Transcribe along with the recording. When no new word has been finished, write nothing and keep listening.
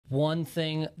One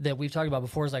thing that we've talked about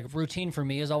before is like routine for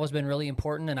me has always been really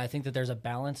important. And I think that there's a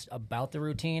balance about the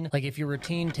routine. Like if your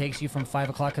routine takes you from 5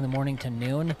 o'clock in the morning to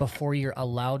noon before you're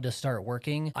allowed to start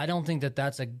working, I don't think that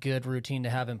that's a good routine to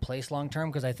have in place long term,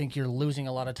 because I think you're losing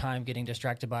a lot of time getting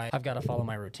distracted by, I've got to follow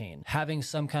my routine. Having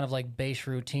some kind of like base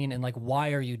routine and like,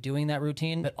 why are you doing that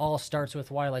routine? It all starts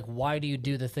with why. Like, why do you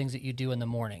do the things that you do in the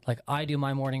morning? Like I do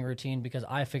my morning routine because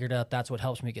I figured out that's what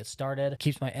helps me get started,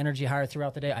 keeps my energy higher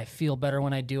throughout the day. I feel better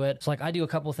when I do it. So like I do a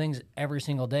couple things every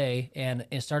single day, and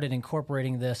it started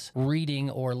incorporating this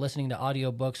reading or listening to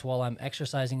audiobooks while I'm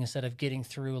exercising instead of getting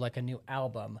through like a new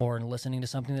album or listening to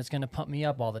something that's going to pump me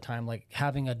up all the time. Like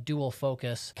having a dual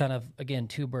focus, kind of, again,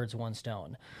 two birds, one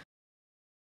stone.